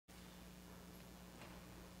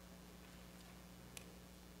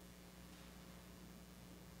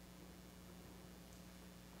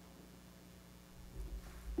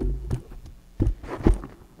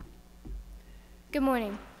Good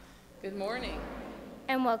morning. Good morning.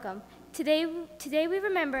 And welcome. Today we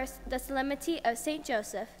remember the solemnity of St.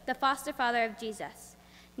 Joseph, the foster father of Jesus.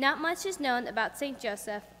 Not much is known about St.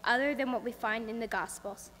 Joseph other than what we find in the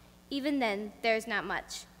Gospels. Even then, there is not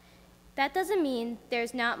much. That doesn't mean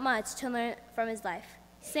there's not much to learn from his life.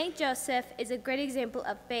 St. Joseph is a great example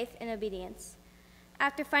of faith and obedience.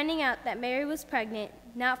 After finding out that Mary was pregnant,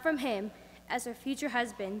 not from him, as her future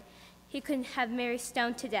husband, he could have Mary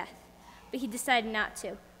stoned to death, but he decided not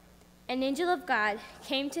to. An angel of God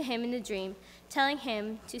came to him in a dream, telling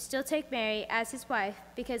him to still take Mary as his wife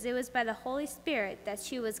because it was by the Holy Spirit that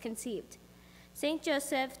she was conceived. St.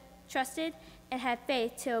 Joseph trusted and had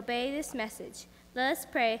faith to obey this message. Let us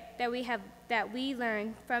pray that we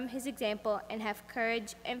learn from his example and have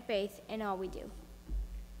courage and faith in all we do.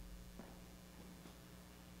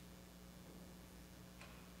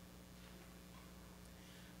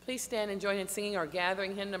 Please stand and join in singing our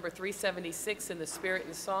gathering hymn number 376 in the Spirit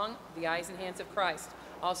and Song, The Eyes and Hands of Christ,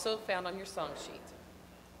 also found on your song sheet.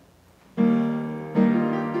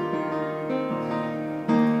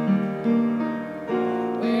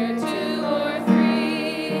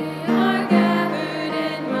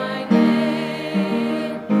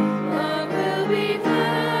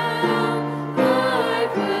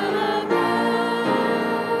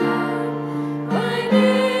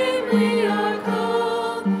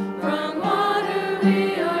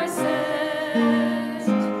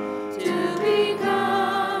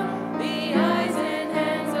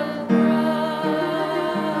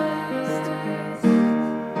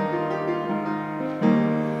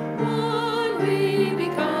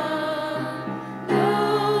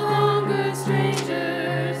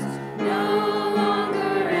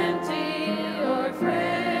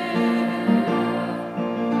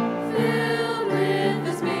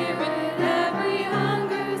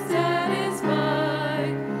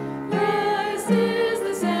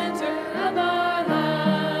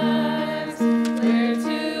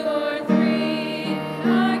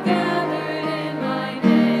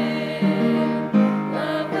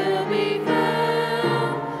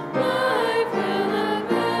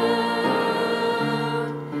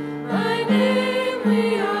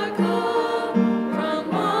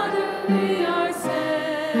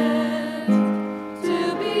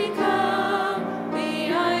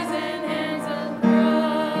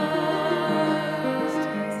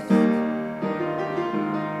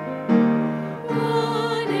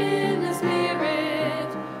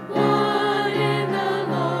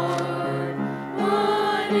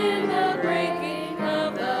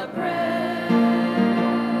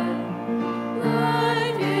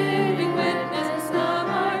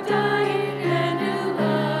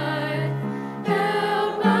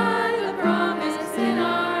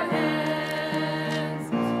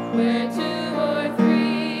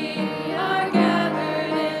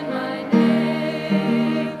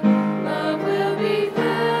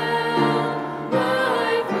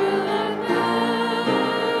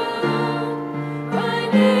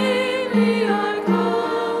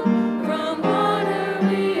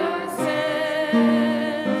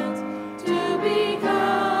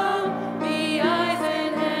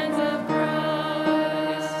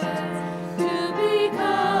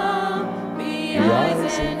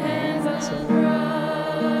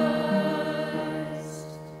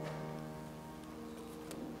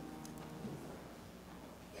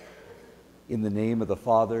 In the name of the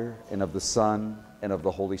Father, and of the Son, and of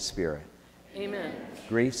the Holy Spirit. Amen.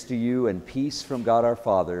 Grace to you and peace from God our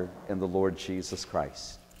Father and the Lord Jesus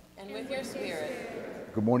Christ. And with your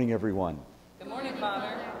spirit. Good morning, everyone. Good morning,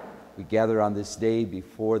 Father. We gather on this day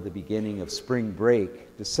before the beginning of spring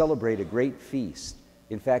break to celebrate a great feast.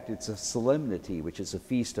 In fact, it's a solemnity, which is a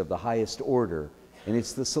feast of the highest order, and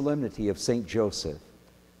it's the solemnity of St. Joseph.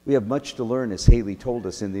 We have much to learn, as Haley told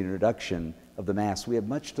us in the introduction of the Mass. We have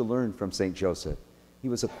much to learn from St. Joseph. He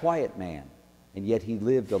was a quiet man, and yet he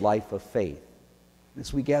lived a life of faith.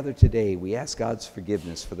 As we gather today, we ask God's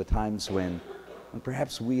forgiveness for the times when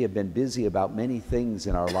perhaps we have been busy about many things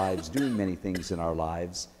in our lives, doing many things in our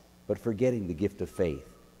lives, but forgetting the gift of faith,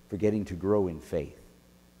 forgetting to grow in faith.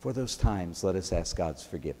 For those times, let us ask God's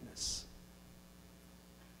forgiveness.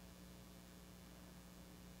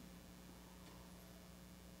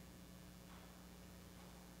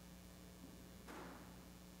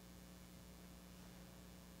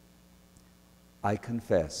 I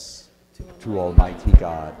confess to Almighty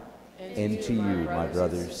God and to you, my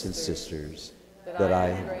brothers and sisters, that I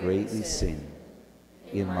have greatly sinned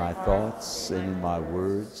in my thoughts and in my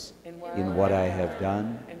words, in what I have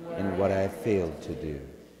done and what I have failed to do,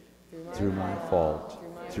 through my fault,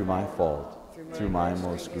 through my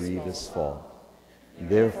most grievous fault.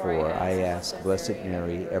 Therefore, I ask Blessed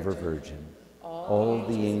Mary, ever Virgin, all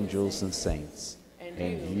the angels and saints,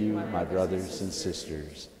 and you, my brothers and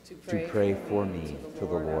sisters, to pray for me to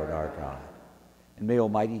the Lord our God. And may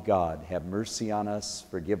Almighty God have mercy on us,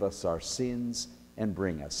 forgive us our sins, and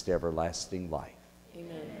bring us to everlasting life.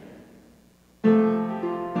 Amen.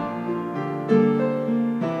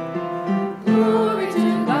 Glory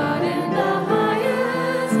to God in the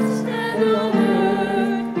highest, and on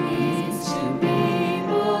earth peace to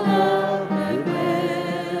people of good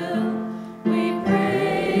will. We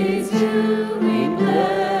praise you, we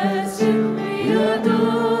bless you, we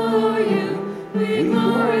adore you, we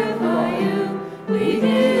glorify you, we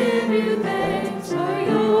give you thanks for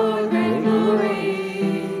your great glory.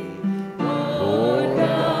 Lord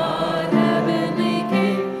God, heavenly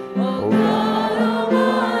King, O God,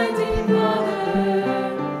 Almighty Father,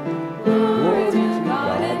 glory to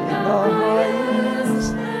God in the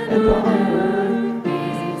highest, and on earth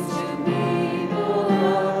peace to people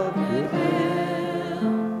of good will.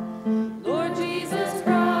 Lord Jesus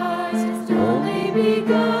Christ, only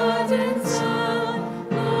begotten Son,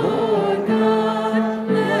 Lord God,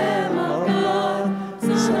 Lamb of God,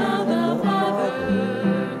 Son of the Father,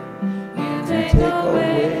 you take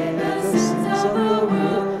away the sins of the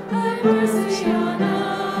world, have mercy on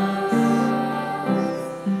us.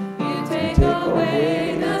 You take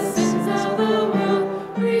away the sins of the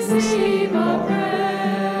world, receive our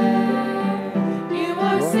prayer. You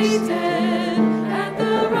are seated at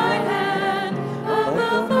the right hand of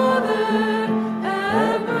the Father,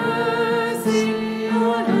 have mercy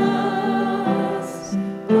on us.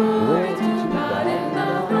 Glory to God in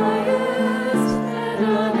the highest, and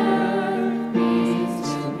on earth peace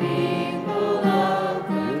to people of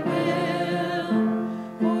good will.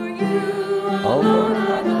 For you alone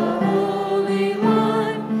are the Holy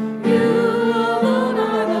One, you alone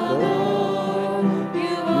are the Lord,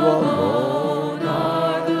 you alone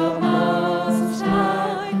are the Most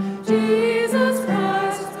High. Jesus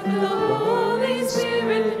Christ, with the Holy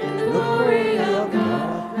Spirit, in the glory of God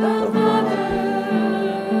the Father.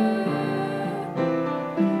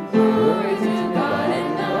 Glory to God in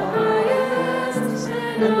the highest,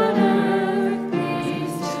 and on earth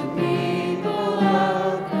peace to people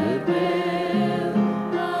of good will.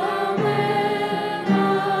 Amen,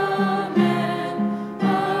 amen,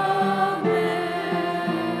 amen.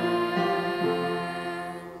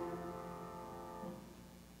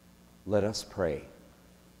 Let us pray.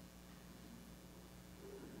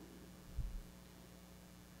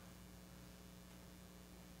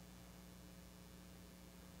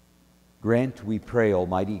 Grant, we pray,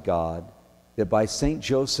 Almighty God, that by Saint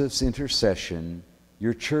Joseph's intercession,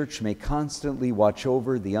 your church may constantly watch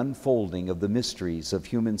over the unfolding of the mysteries of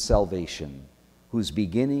human salvation, whose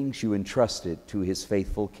beginnings you entrusted to his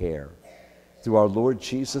faithful care. Through our Lord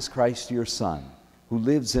Jesus Christ, your Son, who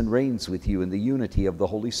lives and reigns with you in the unity of the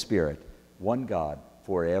Holy Spirit, one God,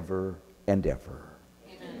 forever and ever.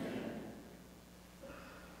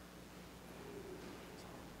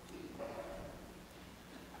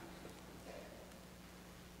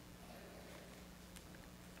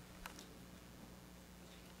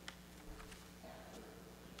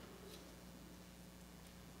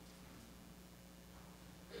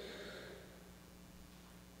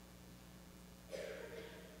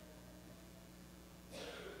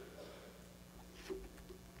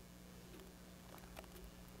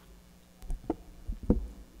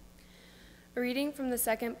 A reading from the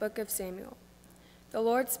second book of Samuel. The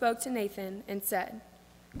Lord spoke to Nathan and said,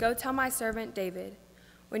 "Go tell my servant David,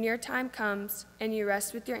 when your time comes and you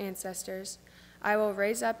rest with your ancestors, I will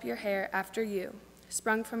raise up your heir after you,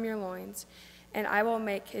 sprung from your loins, and I will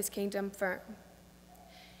make his kingdom firm.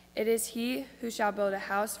 It is he who shall build a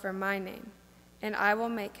house for my name, and I will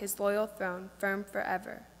make his loyal throne firm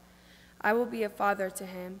forever. I will be a father to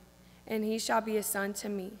him, and he shall be a son to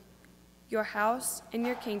me. Your house and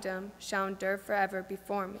your kingdom shall endure forever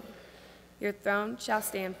before me. Your throne shall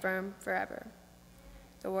stand firm forever."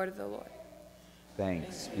 The word of the Lord.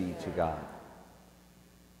 Thanks be to God.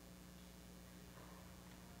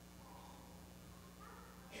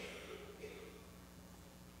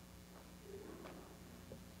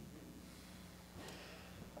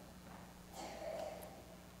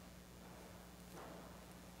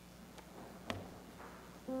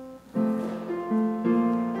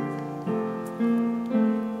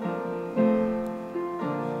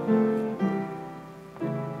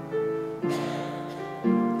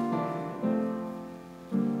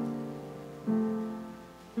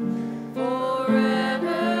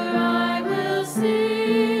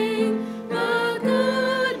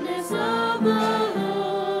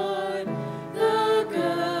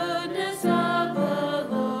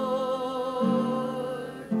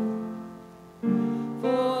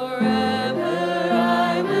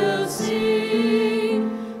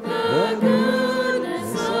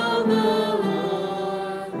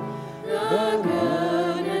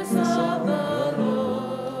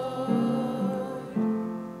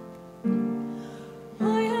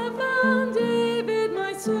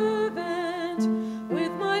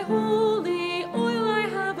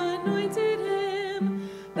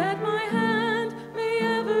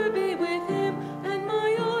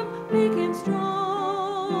 strong.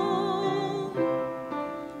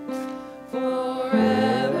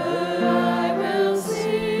 Forever I will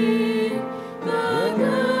sing the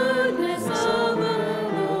goodness of the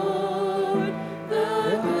Lord,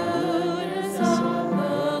 the goodness of the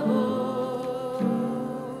Lord.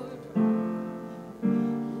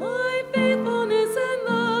 My faithfulness and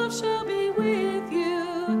love shall be with you.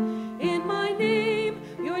 In my name,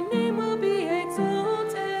 your name will be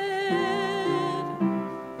exalted.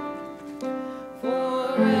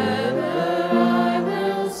 Forever I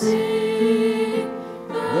will sing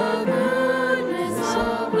the goodness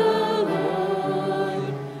of the Lord,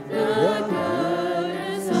 the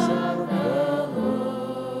goodness of the Lord.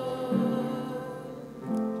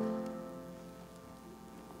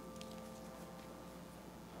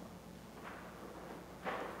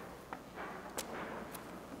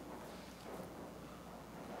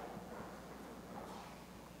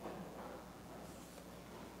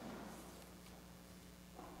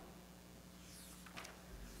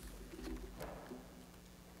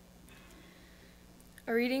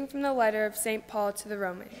 A reading from the letter of St. Paul to the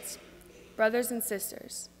Romans. Brothers and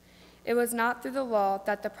sisters, it was not through the law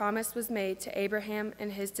that the promise was made to Abraham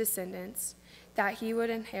and his descendants that he would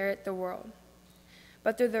inherit the world,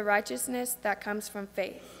 but through the righteousness that comes from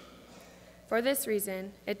faith. For this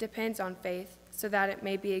reason, it depends on faith so that it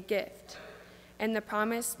may be a gift, and the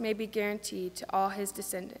promise may be guaranteed to all his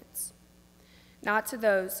descendants, not to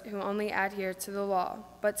those who only adhere to the law,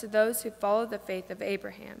 but to those who follow the faith of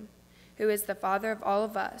Abraham, who is the father of all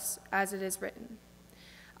of us, as it is written,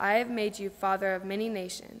 I have made you father of many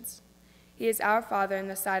nations. He is our Father in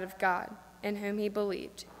the sight of God, in whom he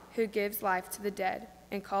believed, who gives life to the dead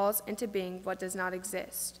and calls into being what does not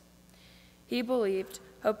exist. He believed,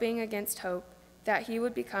 hoping against hope, that he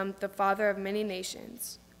would become the father of many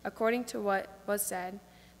nations, according to what was said,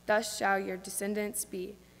 thus shall your descendants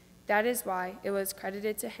be. That is why it was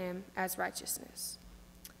credited to him as righteousness.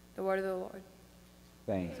 The word of the Lord.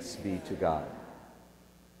 Thanks be to God.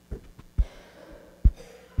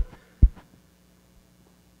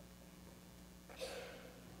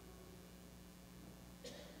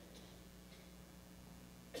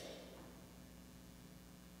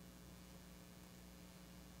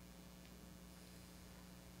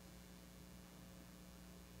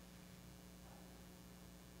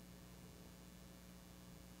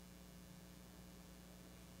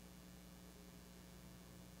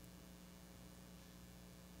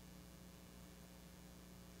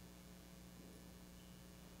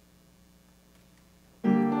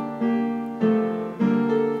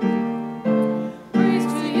 Praise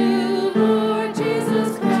to you, Lord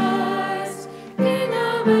Jesus Christ, King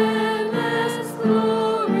of endless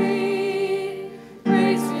glory.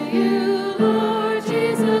 Praise to you, Lord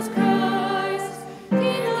Jesus Christ,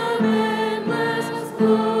 King of endless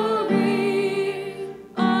glory.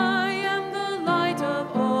 I am the light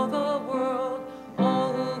of all the world.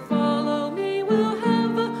 All who follow me will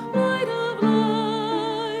have the light of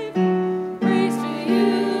life. Praise to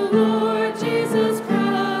you, Lord Jesus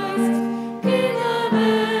Christ, King of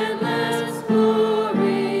endless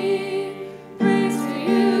glory. Praise to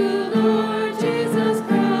you, Lord Jesus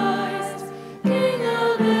Christ, King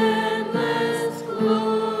of endless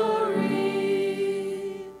glory.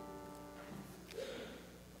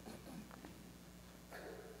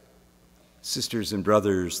 Sisters and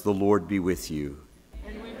brothers, the Lord be with you.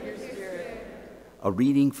 And with your spirit. A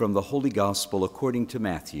reading from the Holy Gospel according to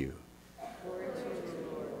Matthew.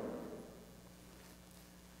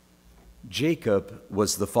 Jacob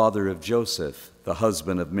was the father of Joseph, the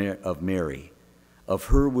husband of Mary. Of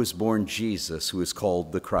her was born Jesus, who is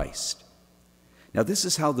called the Christ. Now this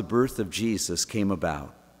is how the birth of Jesus came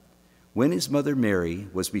about. When his mother Mary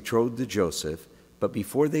was betrothed to Joseph, but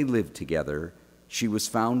before they lived together, she was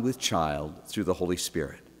found with child through the Holy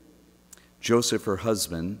Spirit. Joseph, her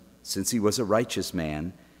husband, since he was a righteous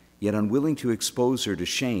man, yet unwilling to expose her to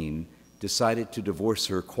shame, decided to divorce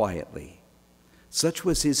her quietly. Such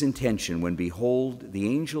was his intention when, behold, the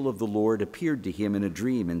angel of the Lord appeared to him in a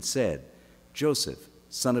dream and said, Joseph,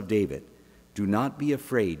 son of David, do not be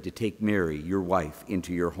afraid to take Mary, your wife,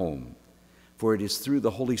 into your home, for it is through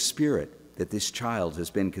the Holy Spirit that this child has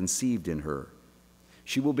been conceived in her.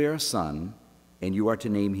 She will bear a son, and you are to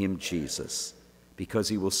name him Jesus, because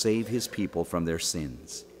he will save his people from their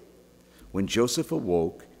sins. When Joseph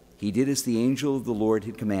awoke, he did as the angel of the Lord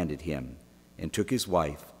had commanded him, and took his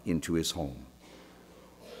wife into his home.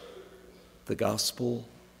 The Gospel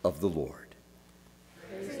of the Lord.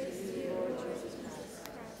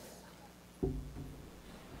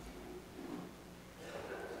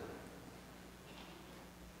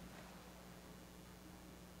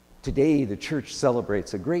 today the church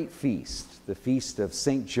celebrates a great feast, the feast of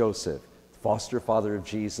St. Joseph, foster father of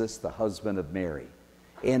Jesus, the husband of Mary.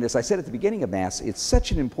 And as I said at the beginning of Mass, it's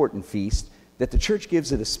such an important feast that the church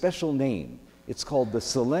gives it a special name. It's called the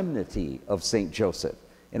Solemnity of St. Joseph.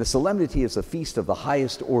 And a solemnity is a feast of the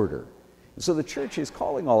highest order. And so the church is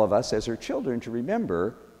calling all of us as her children to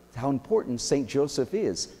remember how important St. Joseph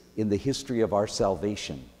is in the history of our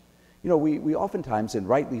salvation. You know, we oftentimes, and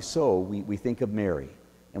rightly so, we think of Mary,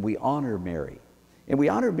 and we honor Mary. And we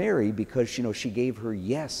honor Mary because, you know, she gave her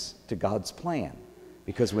yes to God's plan.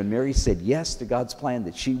 Because when Mary said yes to God's plan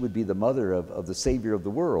that she would be the mother of the Savior of the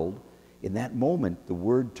world, in that moment the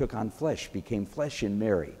Word took on flesh, became flesh in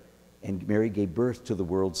Mary, and Mary gave birth to the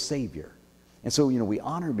world's Savior. And so, you know, we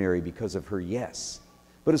honor Mary because of her yes.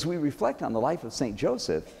 But as we reflect on the life of St.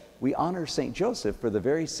 Joseph, we honor St. Joseph for the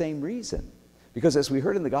very same reason. Because as we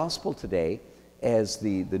heard in the gospel today, as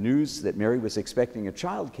the news that Mary was expecting a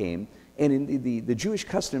child came, and in the Jewish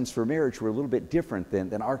customs for marriage were a little bit different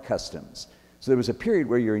than our customs. So there was a period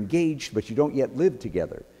where you're engaged, but you don't yet live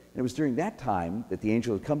together. And it was during that time that the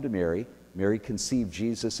angel had come to Mary. Mary conceived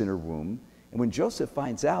Jesus in her womb. And when Joseph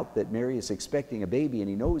finds out that Mary is expecting a baby and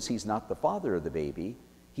he knows he's not the father of the baby,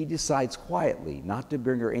 he decides quietly, not to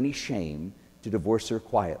bring her any shame, to divorce her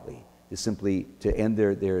quietly, to end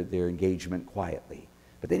their engagement quietly.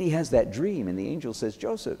 But then he has that dream, and the angel says,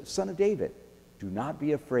 Joseph, son of David, do not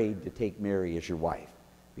be afraid to take Mary as your wife,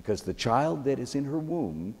 because the child that is in her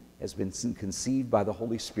womb has been conceived by the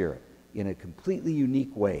Holy Spirit in a completely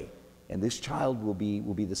unique way. And this child will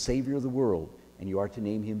be the Savior of the world, and you are to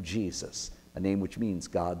name him Jesus, a name which means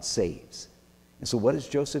God saves. And so what does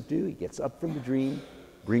Joseph do? He gets up from the dream,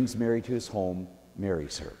 brings Mary to his home,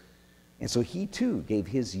 marries her. And so he too gave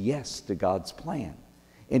his yes to God's plan.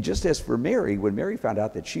 And just as for Mary, when Mary found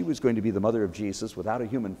out that she was going to be the mother of Jesus without a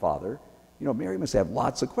human father, you know, Mary must have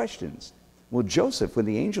lots of questions. Well, Joseph, when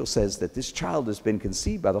the angel says that this child has been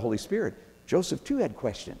conceived by the Holy Spirit, Joseph too had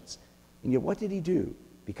questions. And yet what did he do?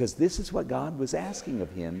 Because this is what God was asking of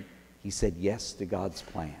him, he said yes to God's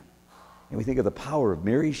plan. And we think of the power of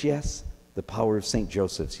Mary's yes, the power of St.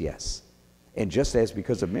 Joseph's yes. And just as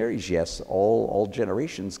because of Mary's yes, all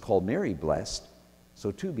generations call Mary blessed, so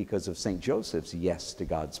too because of St. Joseph's yes to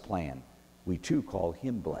God's plan, we too call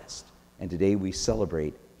him blessed. And today we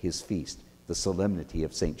celebrate his feast, the Solemnity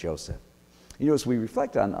of St. Joseph. You know, as we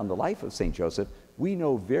reflect on the life of St. Joseph, we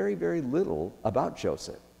know very, very little about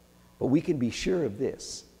Joseph. But we can be sure of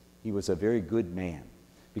this: he was a very good man.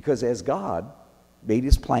 Because as God made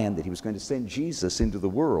his plan that he was going to send Jesus into the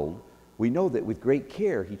world, we know that with great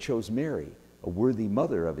care he chose Mary, a worthy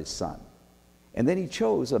mother of his son. And then he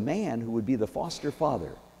chose a man who would be the foster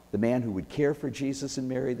father, the man who would care for Jesus and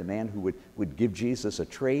Mary, the man who would give Jesus a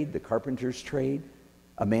trade, the carpenter's trade,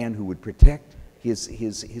 a man who would protect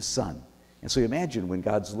his son. And so imagine when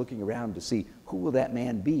God's looking around to see who will that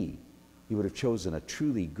man be, he would have chosen a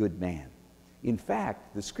truly good man. In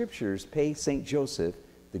fact, the scriptures pay St. Joseph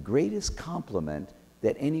the greatest compliment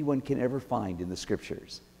that anyone can ever find in the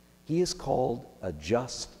scriptures. He is called a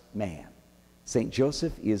just man. St.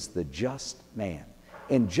 Joseph is the just man.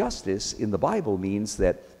 And justice in the Bible means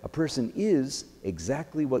that a person is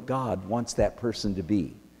exactly what God wants that person to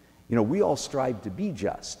be. You know, we all strive to be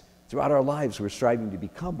just. Throughout our lives, we're striving to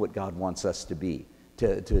become what God wants us to be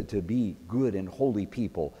good and holy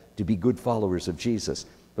people, to be good followers of Jesus.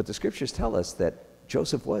 But the scriptures tell us that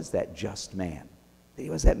Joseph was that just man. That he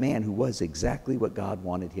was that man who was exactly what God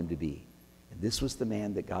wanted him to be. And this was the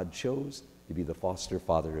man that God chose to be the foster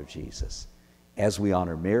father of Jesus. As we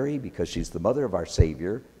honor Mary because she's the mother of our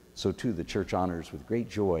Savior, so too the church honors with great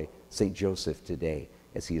joy St. Joseph today,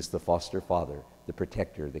 as he is the foster father, the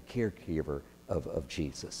protector, the caregiver of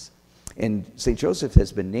Jesus. And St. Joseph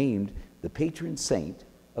has been named the patron saint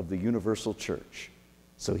of the universal church.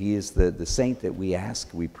 So he is the saint that we ask,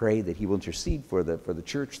 we pray that he will intercede for the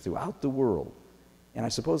church throughout the world. And I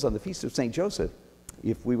suppose on the feast of St. Joseph,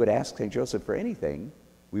 if we would ask St. Joseph for anything,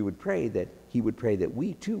 we would pray that he would pray that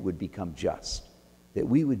we too would become just, that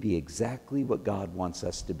we would be exactly what God wants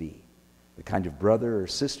us to be, the kind of brother or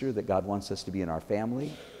sister that God wants us to be in our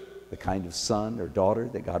family, the kind of son or daughter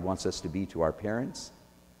that God wants us to be to our parents,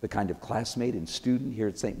 the kind of classmate and student here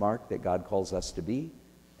at St. Mark that God calls us to be.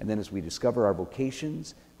 And then as we discover our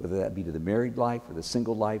vocations, whether that be to the married life or the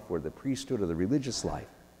single life or the priesthood or the religious life,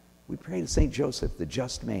 we pray to St. Joseph, the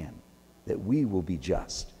just man, that we will be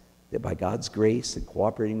just, that by God's grace and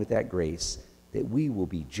cooperating with that grace, that we will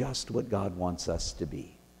be just what God wants us to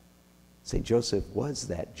be. St. Joseph was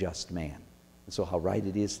that just man. And so how right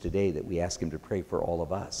it is today that we ask him to pray for all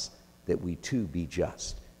of us, that we too be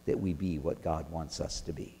just, that we be what God wants us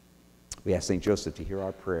to be. We ask St. Joseph to hear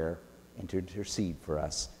our prayer and to intercede for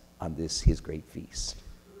us on this, his great feast.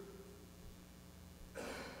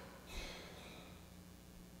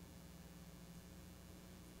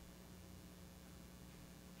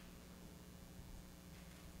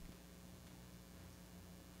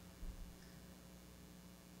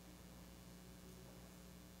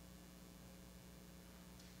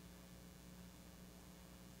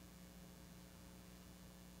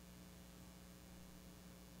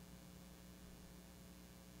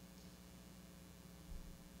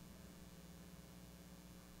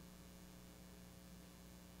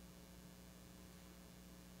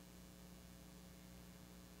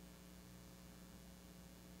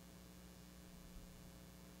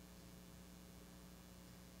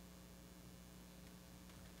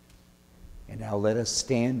 And now let us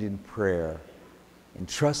stand in prayer, and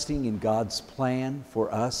trusting in God's plan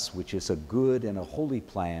for us, which is a good and a holy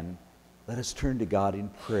plan, let us turn to God in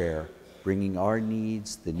prayer, bringing our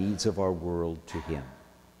needs, the needs of our world, to him.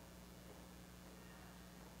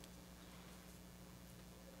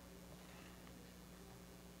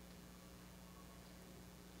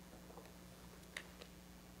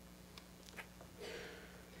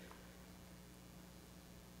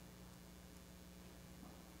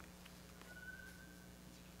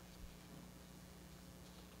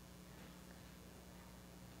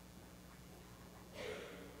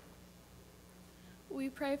 We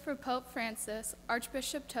pray for Pope Francis,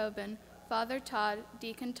 Archbishop Tobin, Father Todd,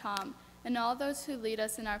 Deacon Tom, and all those who lead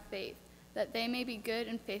us in our faith, that they may be good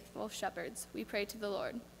and faithful shepherds. We pray to the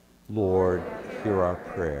Lord. Lord, hear our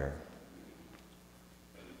prayer.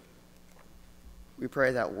 We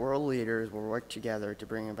pray that world leaders will work together to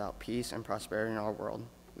bring about peace and prosperity in our world.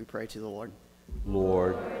 We pray to the Lord.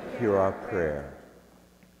 Lord, hear our prayer.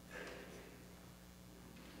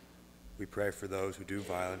 We pray for those who do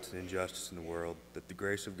violence and injustice in the world, that the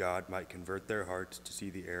grace of God might convert their hearts to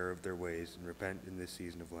see the error of their ways and repent in this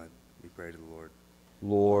season of Lent. We pray to the Lord.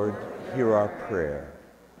 Lord, hear our prayer.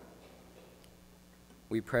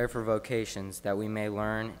 We pray for vocations, that we may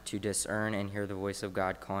learn to discern and hear the voice of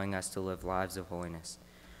God calling us to live lives of holiness.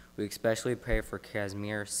 We especially pray for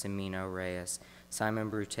Casimir Semino Reyes, Simon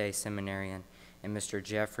Brute Seminarian, and Mr.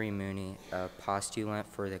 Jeffrey Mooney, a postulant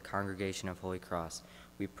for the Congregation of Holy Cross.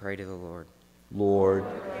 We pray to the Lord. Lord,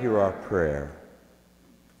 hear our prayer.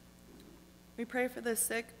 We pray for the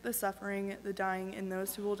sick, the suffering, the dying, and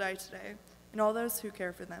those who will die today, and all those who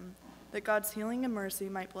care for them, that God's healing and mercy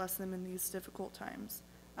might bless them in these difficult times.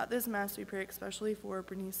 At this Mass, we pray especially for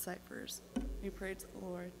Bernice Cyphers. We pray to the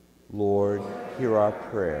Lord. Lord, hear our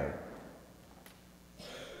prayer.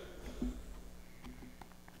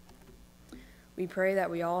 We pray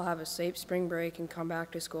that we all have a safe spring break and come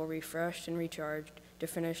back to school refreshed and recharged to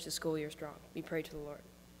finish the school year strong. We pray to the Lord.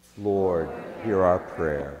 Lord, hear our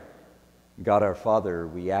prayer. God our Father,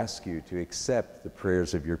 we ask you to accept the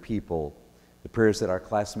prayers of your people, the prayers that our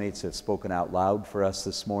classmates have spoken out loud for us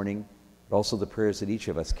this morning, but also the prayers that each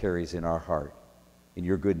of us carries in our heart. In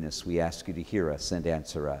your goodness, we ask you to hear us and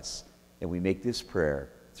answer us. And we make this prayer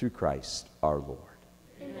through Christ our Lord.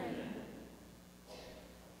 Amen.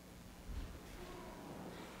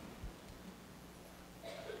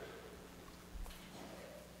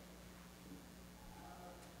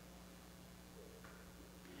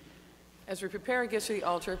 As we prepare our gifts for the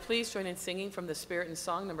altar, please join in singing from the Spirit and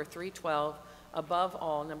Song, number 312, Above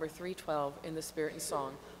All, number 312, in the Spirit and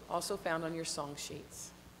Song, also found on your song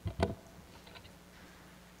sheets.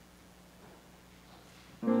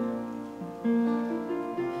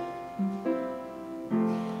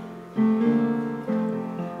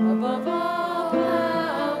 Above all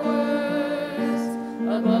powers,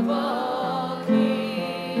 above all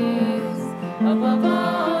kings, above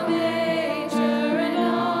all nature and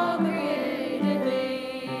all created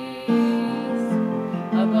things,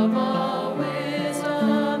 above all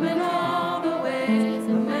wisdom and all the ways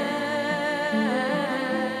of man,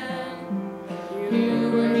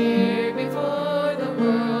 you were here before the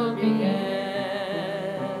world began.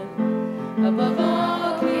 Above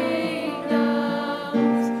all kingdoms,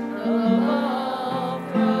 above all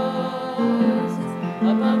thrones,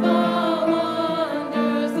 above all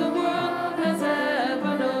wonders the world has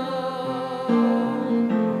ever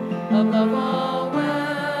known, above all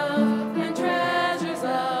wealth and treasures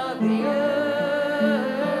of the earth,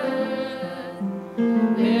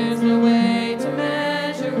 there's no way to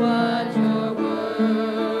measure what you're worth.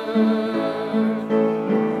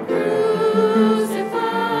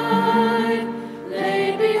 Crucified,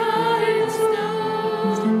 laid behind the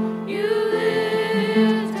stone, you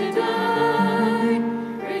lived to die,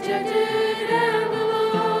 rejected and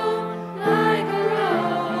alone, like a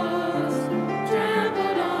rose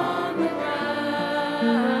trampled on the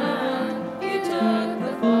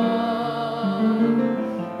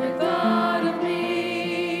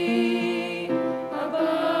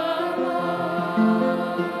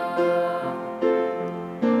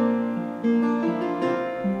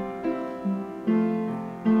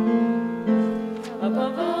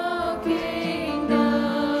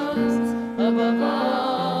kingdoms, above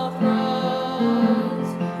all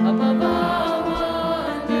thrones, above all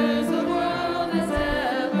wonders the world has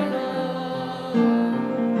ever known,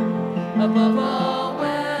 above all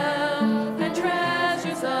wealth and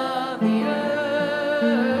treasures of the earth.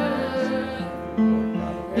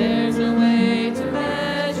 There's a way to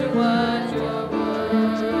measure what you're worth.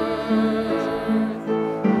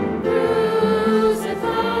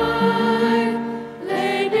 Crucified,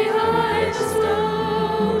 laid behind the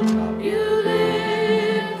stone, you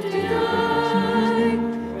lived to die,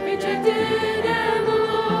 rejected and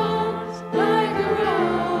alone, like a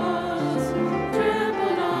rose,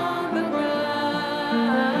 trampled on the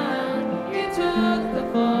ground. You took the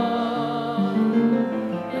fall,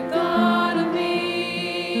 and thought of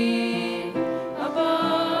me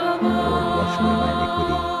above all. Lord, wash away my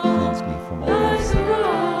iniquity, cleanse me from all my Like a sin.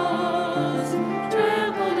 rose,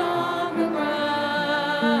 trampled on the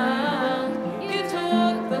ground, you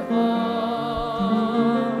took the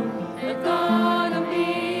fall, and thought of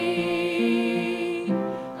me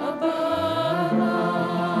above all.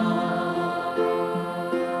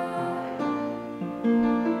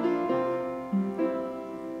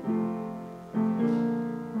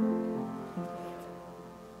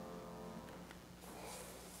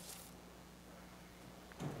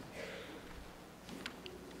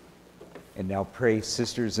 And now pray,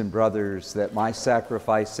 sisters and brothers, that my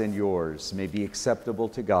sacrifice and yours may be acceptable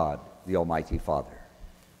to God, the Almighty Father.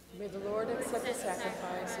 May the Lord accept the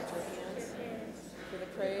sacrifice at your hands for the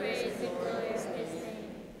praise of the Lord's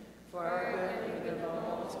name, for our good and the good of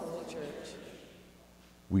all His holy church.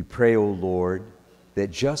 We pray, O Lord, that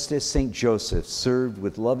just as St. Joseph served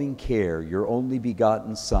with loving care your only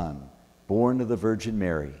begotten Son, born of the Virgin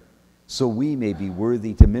Mary, so we may be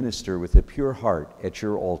worthy to minister with a pure heart at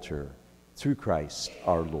your altar, through Christ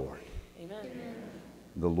our Lord. Amen.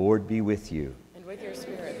 The Lord be with you. And with your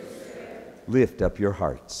spirit, Lift up your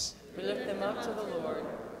hearts. we lift them up to the Lord.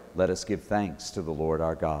 Let us give thanks to the Lord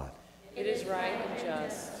our God. It is right and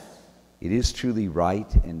just. It is truly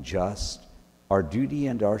right and just, our duty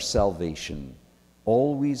and our salvation,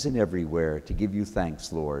 always and everywhere to give you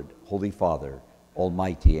thanks, Lord, Holy Father,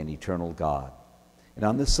 Almighty and eternal God. And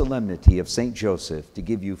on the solemnity of St. Joseph, to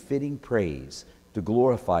give you fitting praise, to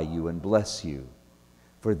glorify you and bless you.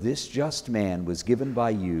 For this just man was given by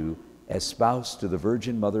you as spouse to the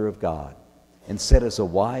Virgin Mother of God, and set as a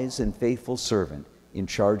wise and faithful servant in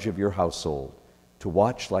charge of your household, to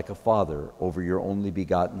watch like a father over your only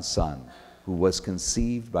begotten Son, who was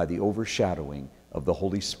conceived by the overshadowing of the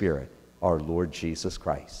Holy Spirit, our Lord Jesus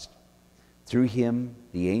Christ. Through him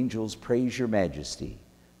the angels praise your majesty,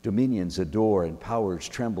 dominions adore and powers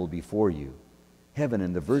tremble before you. Heaven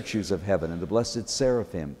and the virtues of heaven and the blessed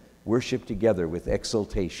seraphim worship together with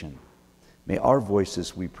exultation. May our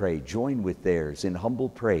voices, we pray, join with theirs in humble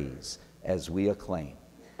praise as we acclaim.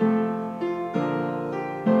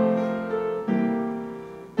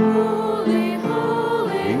 Holy,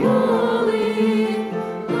 holy, holy,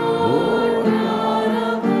 Lord God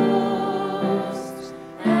of hosts,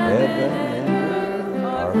 heaven and earth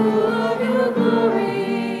are full of your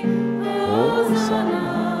glory.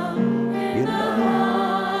 Hosanna in the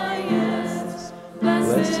highest.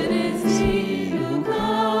 Blessed is he who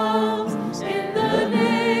comes in the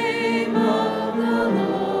name of the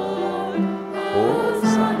Lord.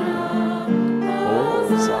 Hosanna,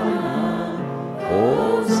 Hosanna,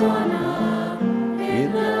 Hosanna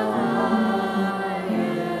in the highest.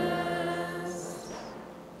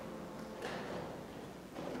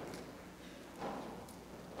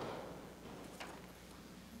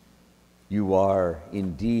 You are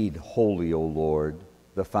indeed holy, O Lord,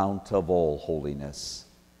 the fount of all holiness.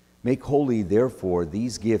 Make holy, therefore,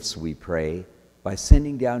 these gifts, we pray, by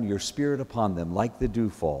sending down your Spirit upon them like the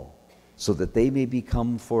dewfall, so that they may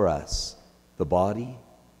become for us the body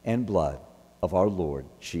and blood of our Lord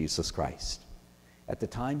Jesus Christ. At the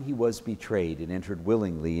time he was betrayed and entered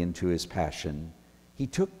willingly into his passion, he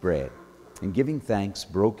took bread, and giving thanks,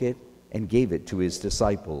 broke it and gave it to his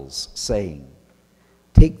disciples, saying,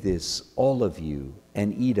 "Take this, all of you,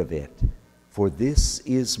 and eat of it, for this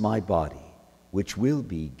is my body, which will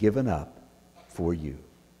be given up for you."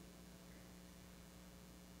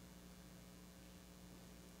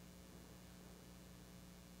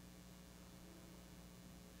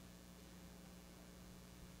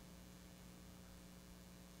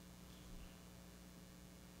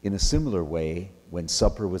 In a similar way, when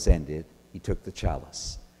supper was ended, he took the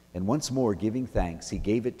chalice, and once more giving thanks, he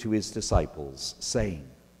gave it to his disciples, saying,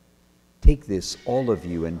 "Take this, all of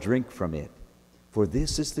you, and drink from it, for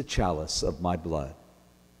this is the chalice of my blood,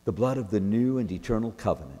 the blood of the new and eternal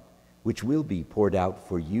covenant, which will be poured out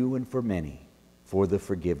for you and for many for the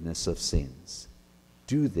forgiveness of sins.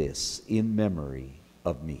 Do this in memory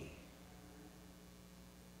of me.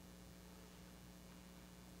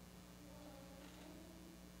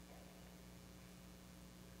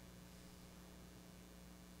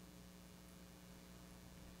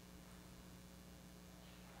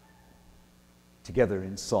 Together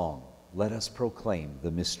in song, let us proclaim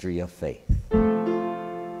the mystery of faith.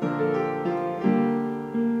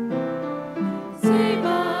 Save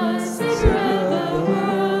us, Savior of the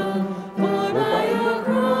world, for by your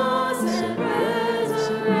cross and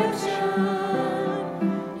resurrection,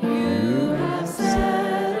 you have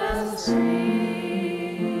set us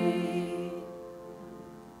free.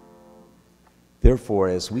 Therefore,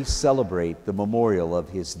 as we celebrate the memorial of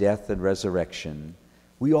his death and resurrection,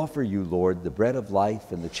 we offer you, Lord, the bread of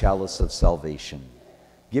life and the chalice of salvation,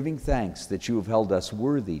 giving thanks that you have held us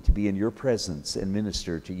worthy to be in your presence and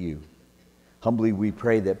minister to you. Humbly we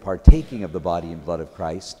pray that partaking of the body and blood of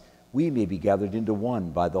Christ, we may be gathered into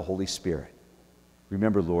one by the Holy Spirit.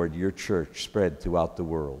 Remember, Lord, your church spread throughout the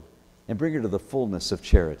world, and bring her to the fullness of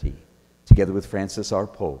charity, together with Francis our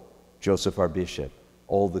Pope, Joseph our Bishop,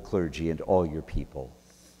 all the clergy, and all your people.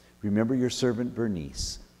 Remember your servant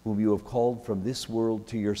Bernice, whom you have called from this world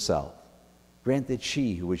to yourself. Grant that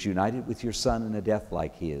she, who was united with your Son in a death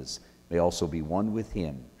like his, may also be one with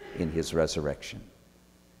him in his resurrection.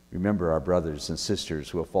 Remember our brothers and sisters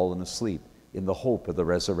who have fallen asleep in the hope of the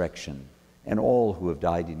resurrection, and all who have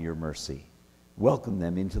died in your mercy. Welcome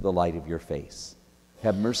them into the light of your face.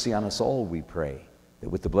 Have mercy on us all, we pray, that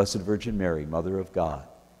with the Blessed Virgin Mary, Mother of God,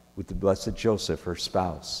 with the blessed Joseph, her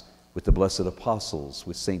spouse, with the blessed apostles,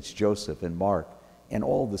 with Saints Joseph and Mark, and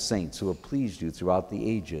all the saints who have pleased you throughout the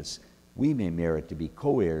ages, we may merit to be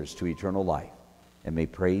co-heirs to eternal life, and may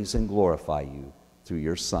praise and glorify you through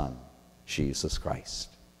your Son, Jesus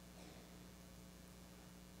Christ.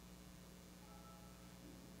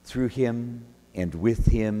 Through him, and with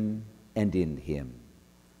him, and in him,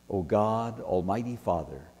 O God, Almighty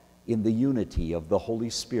Father, in the unity of the Holy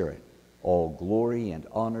Spirit, all glory and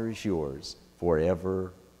honor is yours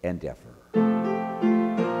forever and ever.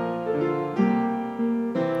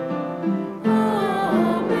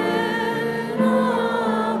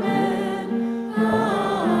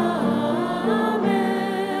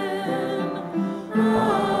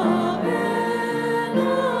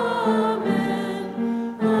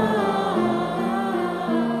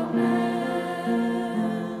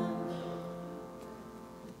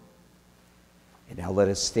 Let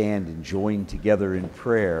us stand and join together in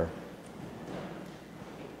prayer.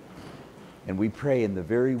 And we pray in the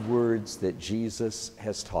very words that Jesus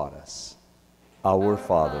has taught us. Our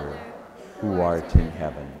Father, who art in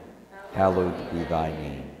heaven, hallowed be thy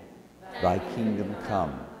name. Thy kingdom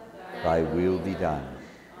come, thy will be done,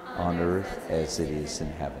 on earth as it is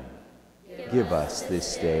in heaven. Give us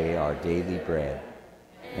this day our daily bread,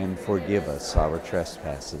 and forgive us our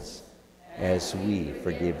trespasses, as we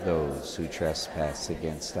forgive those who trespass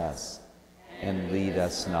against us. And lead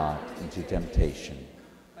us not into temptation,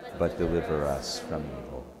 but deliver us from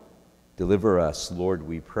evil. Deliver us, Lord,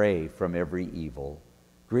 we pray, from every evil.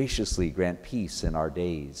 Graciously grant peace in our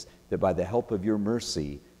days, that by the help of your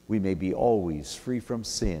mercy we may be always free from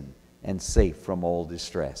sin and safe from all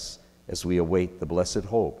distress, as we await the blessed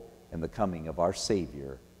hope and the coming of our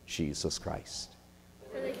Savior, Jesus Christ.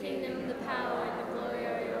 For the kingdom, the power, and the glory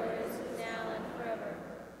are yours, now and forever.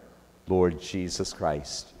 Lord Jesus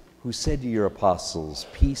Christ, who said to your apostles,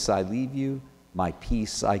 "Peace I leave you, my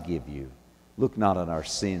peace I give you," look not on our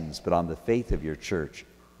sins, but on the faith of your church,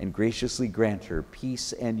 and graciously grant her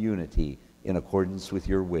peace and unity in accordance with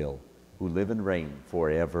your will, who live and reign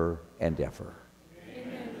forever and ever.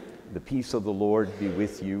 Amen. The peace of the Lord be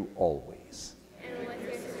with you always. And with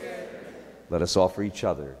your spirit. Let us offer each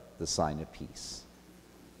other the sign of peace.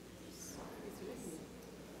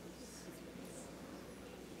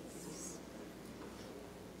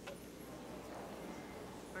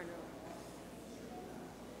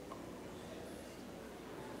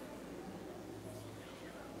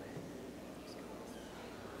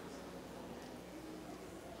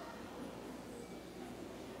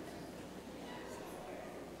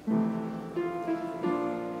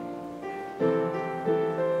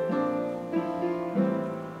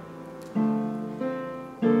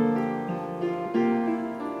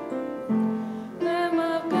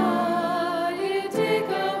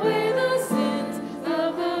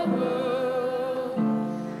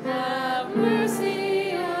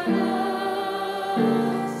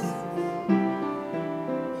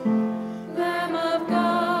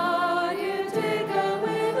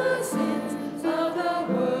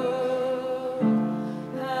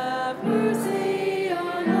 Have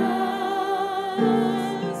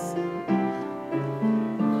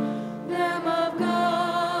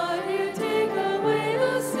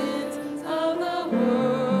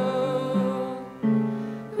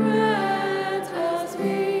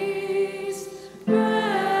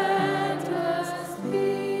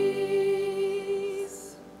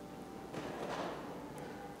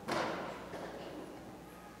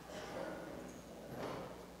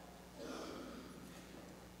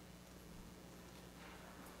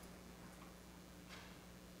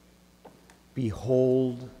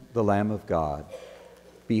Behold the Lamb of God.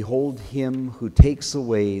 Behold him who takes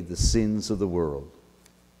away the sins of the world.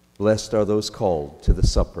 Blessed are those called to the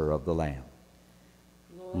supper of the Lamb.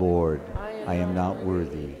 Lord, I am not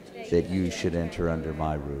worthy that you should enter under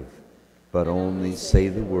my roof, but only say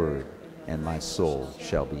the word, and my soul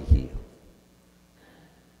shall be healed.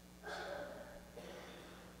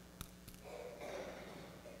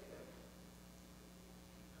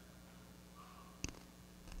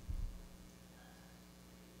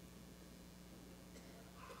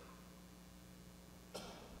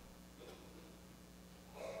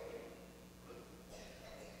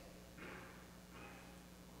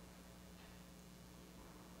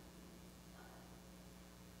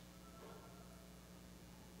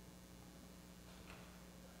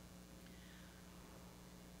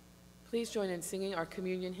 Please join in singing our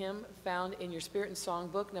communion hymn found in your Spirit and Song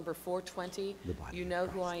book, number 420, You Know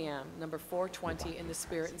Who I Am, number 420 in the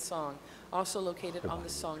Spirit and Song, also located on the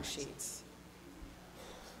song sheets.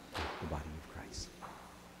 The body of Christ.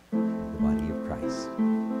 The body of Christ.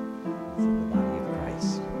 The body of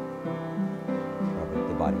Christ. Robert,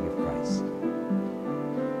 the body of Christ.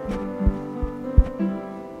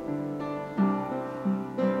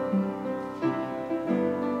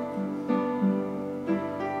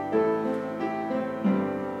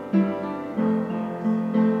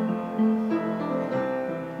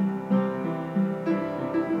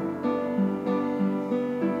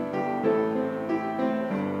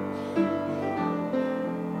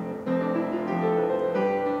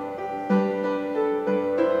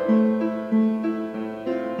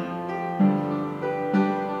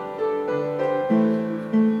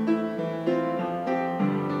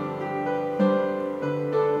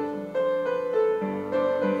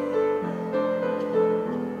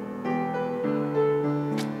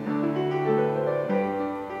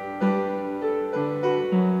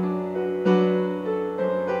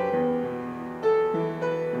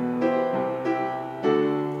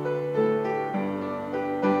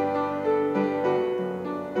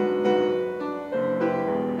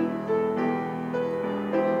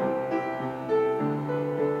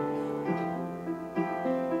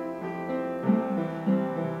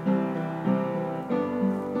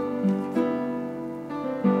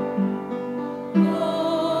 Who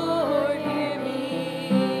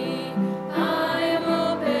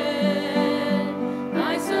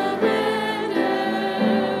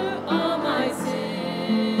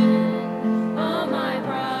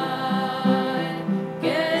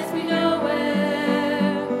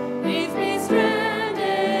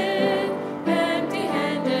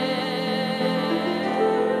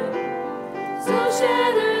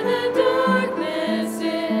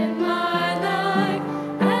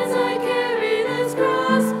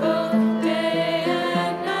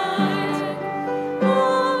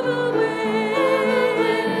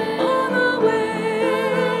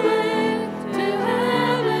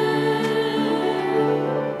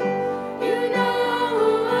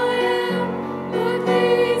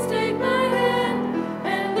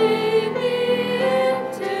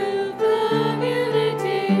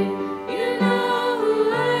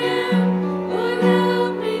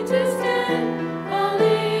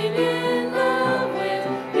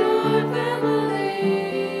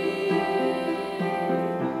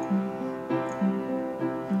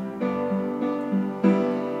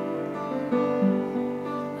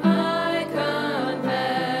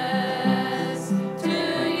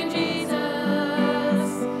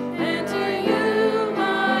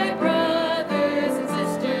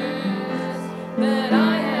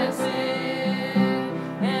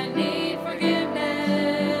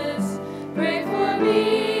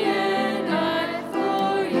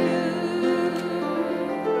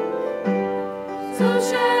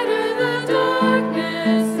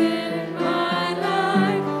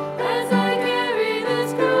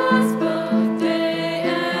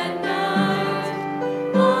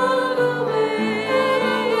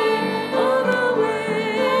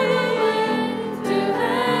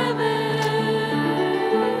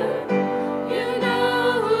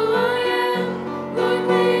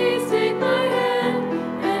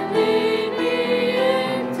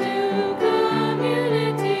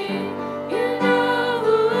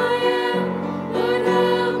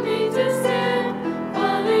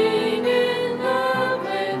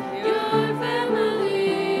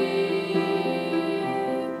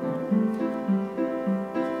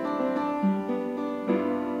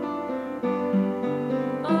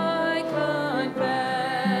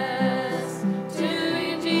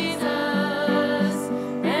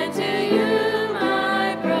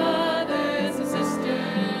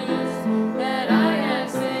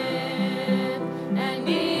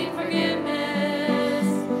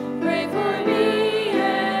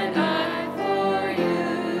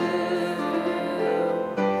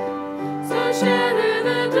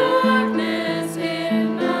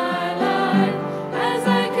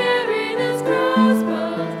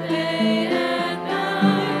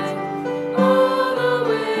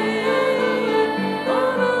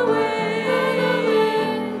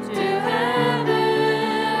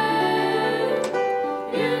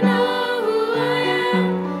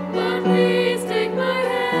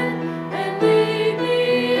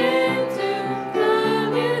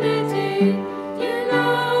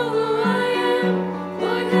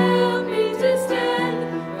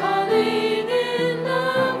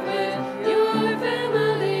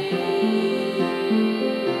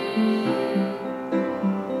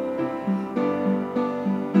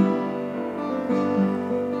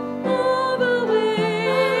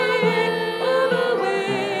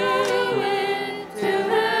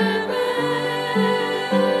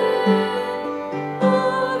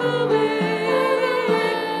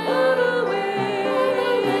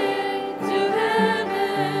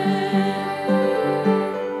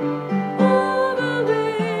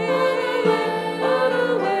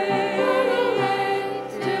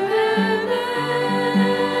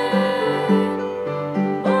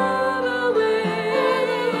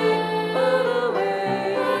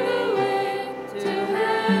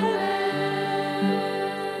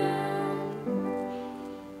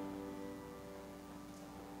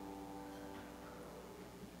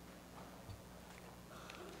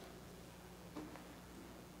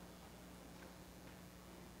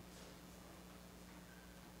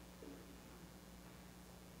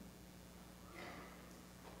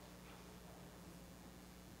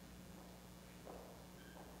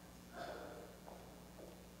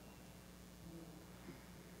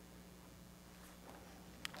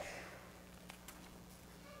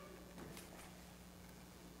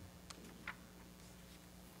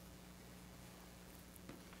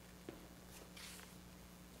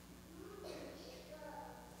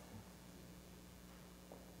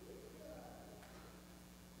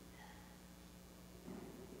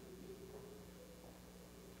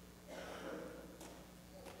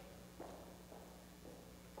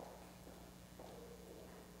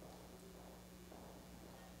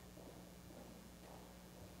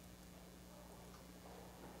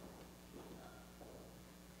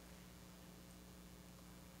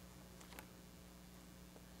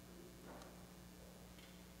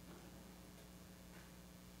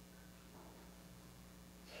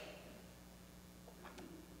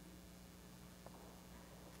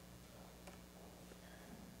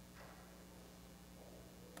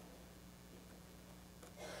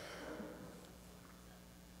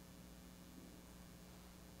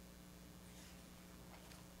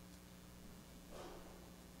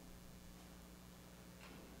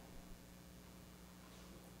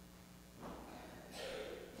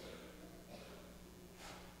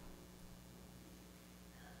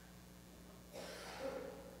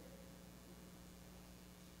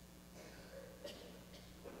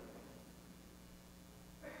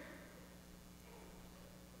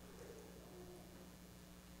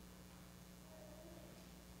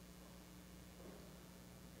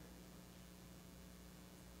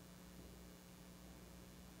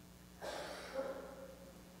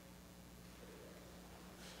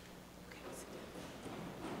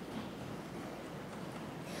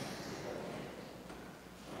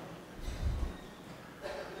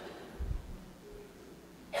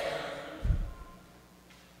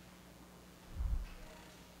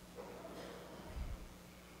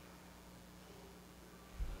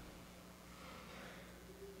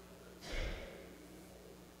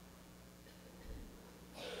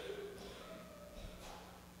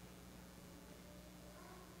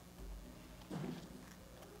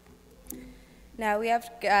Now we have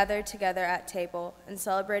gathered together at table and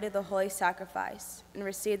celebrated the holy sacrifice and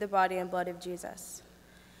received the body and blood of Jesus.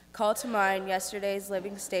 Call to mind yesterday's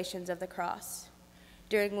living stations of the cross,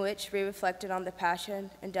 during which we reflected on the passion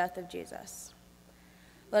and death of Jesus.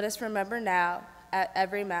 Let us remember now, at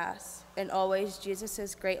every Mass, and always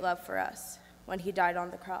Jesus' great love for us when he died on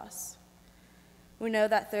the cross. We know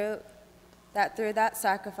that through that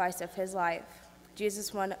sacrifice of his life,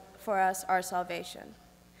 Jesus won for us our salvation,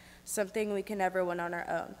 something we can never win on our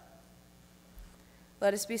own.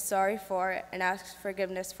 Let us be sorry for it and ask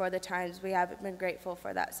forgiveness for the times we haven't been grateful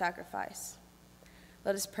for that sacrifice.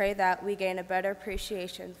 Let us pray that we gain a better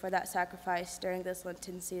appreciation for that sacrifice during this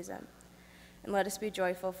Lenten season. And let us be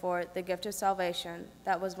joyful for the gift of salvation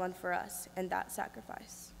that was won for us in that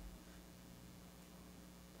sacrifice.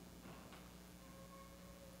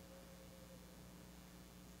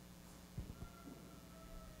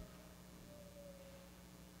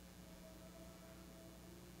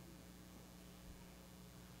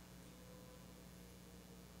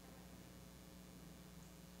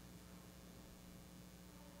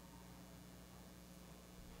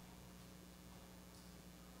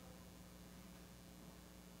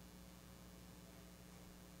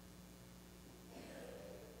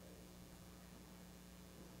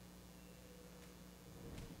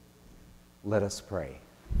 Let us pray.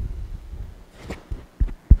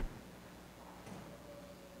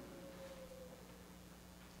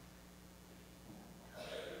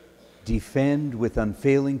 Defend with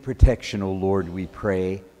unfailing protection, O Lord, we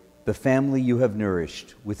pray, the family you have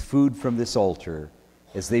nourished with food from this altar,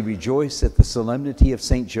 as they rejoice at the solemnity of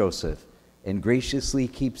Saint Joseph, and graciously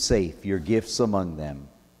keep safe your gifts among them,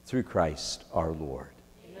 through Christ our Lord.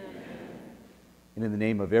 And in the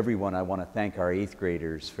name of everyone, I want to thank our 8th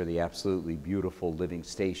graders for the absolutely beautiful living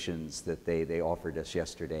stations that they offered us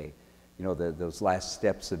yesterday. You know, those last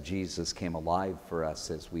steps of Jesus came alive for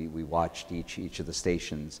us as we watched each of the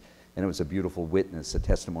stations. And it was a beautiful witness, a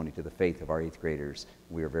testimony to the faith of our 8th graders.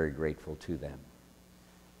 We are very grateful to them.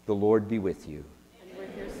 The Lord be with you. And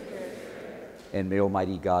with your spirit. And may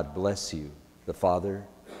Almighty God bless you, the Father,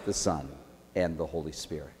 the Son, and the Holy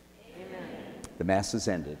Spirit. The Mass is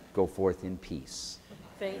ended. Go forth in peace.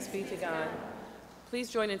 Thanks be to God. Please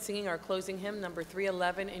join in singing our closing hymn, number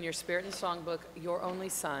 311, in your Spirit and Songbook, Your Only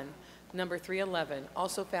Son, number 311,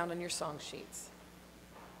 also found on your song sheets.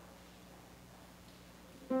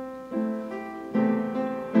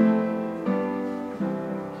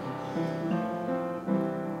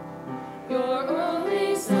 Your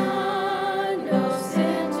only Son, no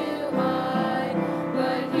sin to hide,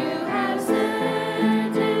 but you have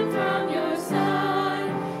sent him from your side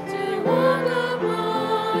to walk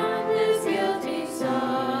upon this guilty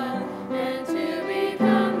sod and to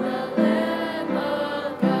become the Lamb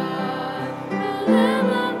of God, the Lamb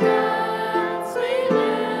of God, sweet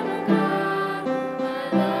Lamb of God.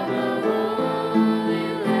 I love the holy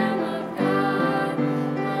Lamb of God,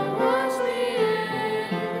 who washed me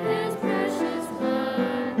in his precious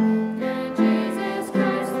blood, and Jesus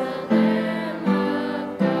Christ, the Lamb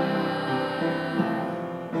of God.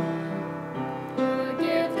 Your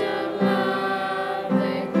gift of love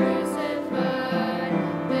they crucified,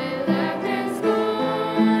 they laughed and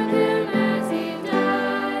scorned him as he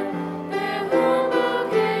died. Their humble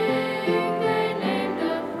king they named a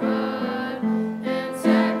fraud, and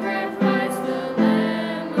sacrificed the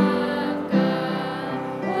Lamb of God.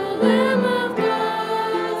 O Lamb of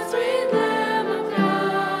God, sweet Lamb of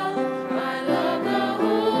God, I love the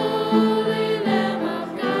holy Lamb of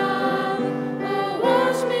God, who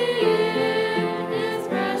washed me in his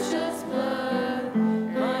precious blood,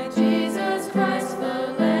 my Jesus Christ, the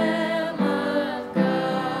Lamb of God.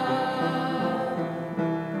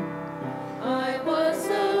 I was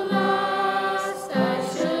so lost I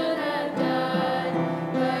should have died,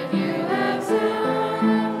 but you have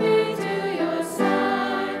turned me to your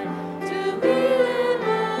side, to be led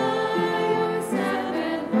by your staff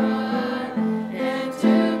and rod, and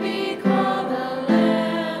to be called the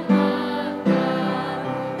Lamb of God.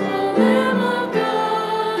 O Lamb of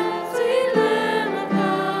God, sweet Lamb of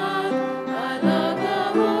God, I love the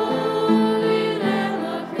holy Lamb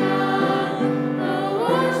of God, who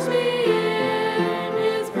washed me in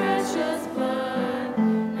his precious blood,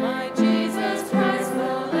 my Jesus Christ,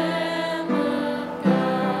 the Lamb of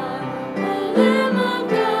God. O Lamb of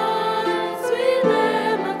God, sweet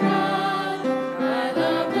Lamb of God, I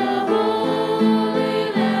love the holy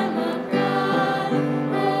Lamb of God,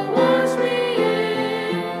 who washed me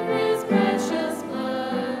in his precious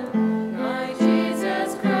blood, my Jesus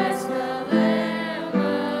Christ, the Lamb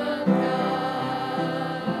of God.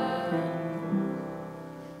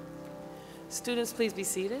 Students, please be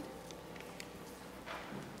seated.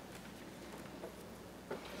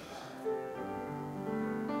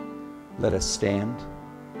 Let us stand.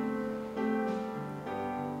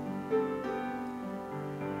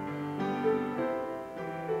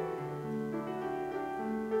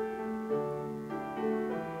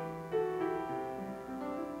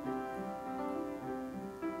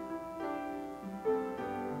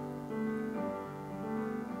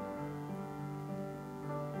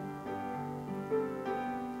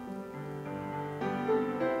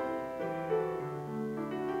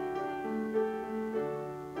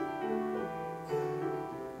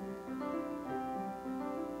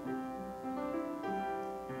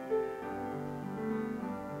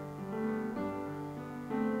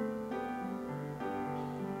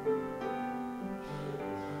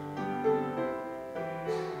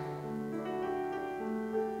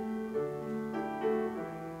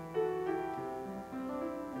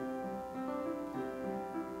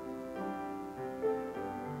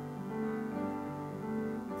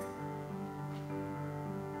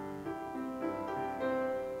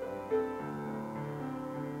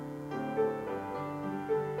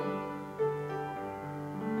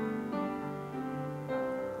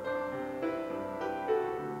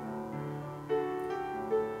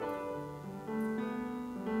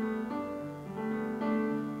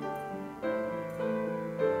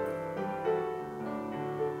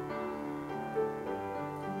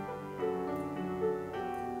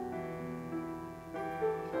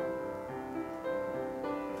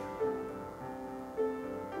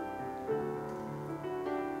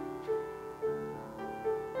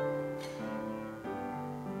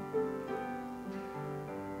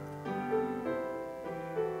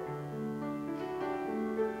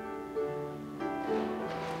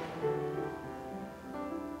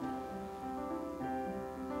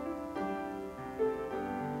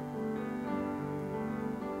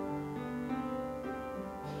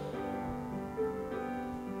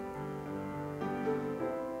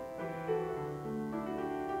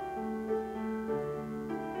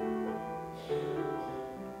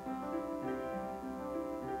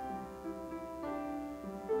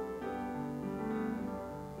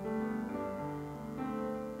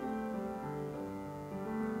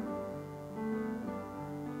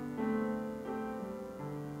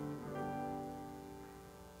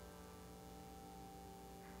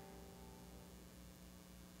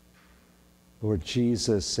 Lord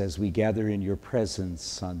Jesus, as we gather in your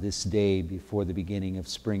presence on this day before the beginning of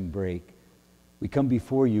spring break, we come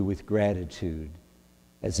before you with gratitude.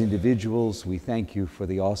 As individuals, we thank you for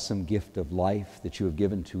the awesome gift of life that you have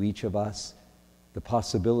given to each of us, the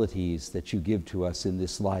possibilities that you give to us in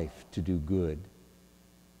this life to do good.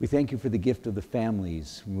 We thank you for the gift of the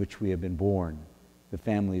families in which we have been born, the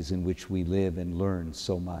families in which we live and learn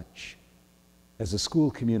so much. As a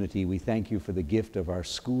school community, we thank you for the gift of our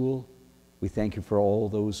school. We thank you for all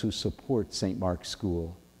those who support St. Mark's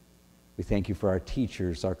School. We thank you for our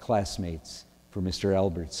teachers, our classmates, for Mr.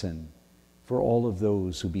 Albertson, for all of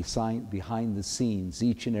those who behind the scenes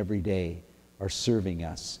each and every day are serving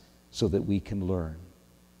us so that we can learn.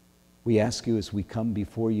 We ask you as we come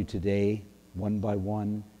before you today, one by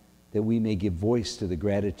one, that we may give voice to the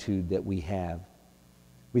gratitude that we have.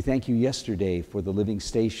 We thank you yesterday for the living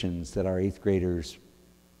stations that our 8th graders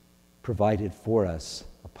provided for us,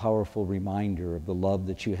 a powerful reminder of the love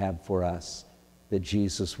that you have for us, that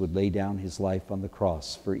Jesus would lay down his life on the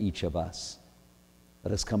cross for each of us.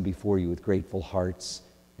 Let us come before you with grateful hearts,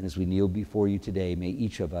 and as we kneel before you today, may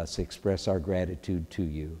each of us express our gratitude to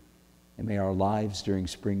you. And may our lives during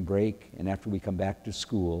spring break and after we come back to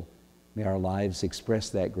school, may our lives express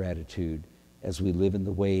that gratitude as we live in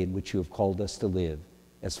the way in which you have called us to live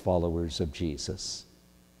as followers of Jesus.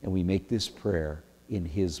 And we make this prayer in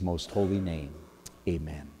his most holy name.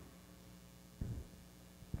 Amen.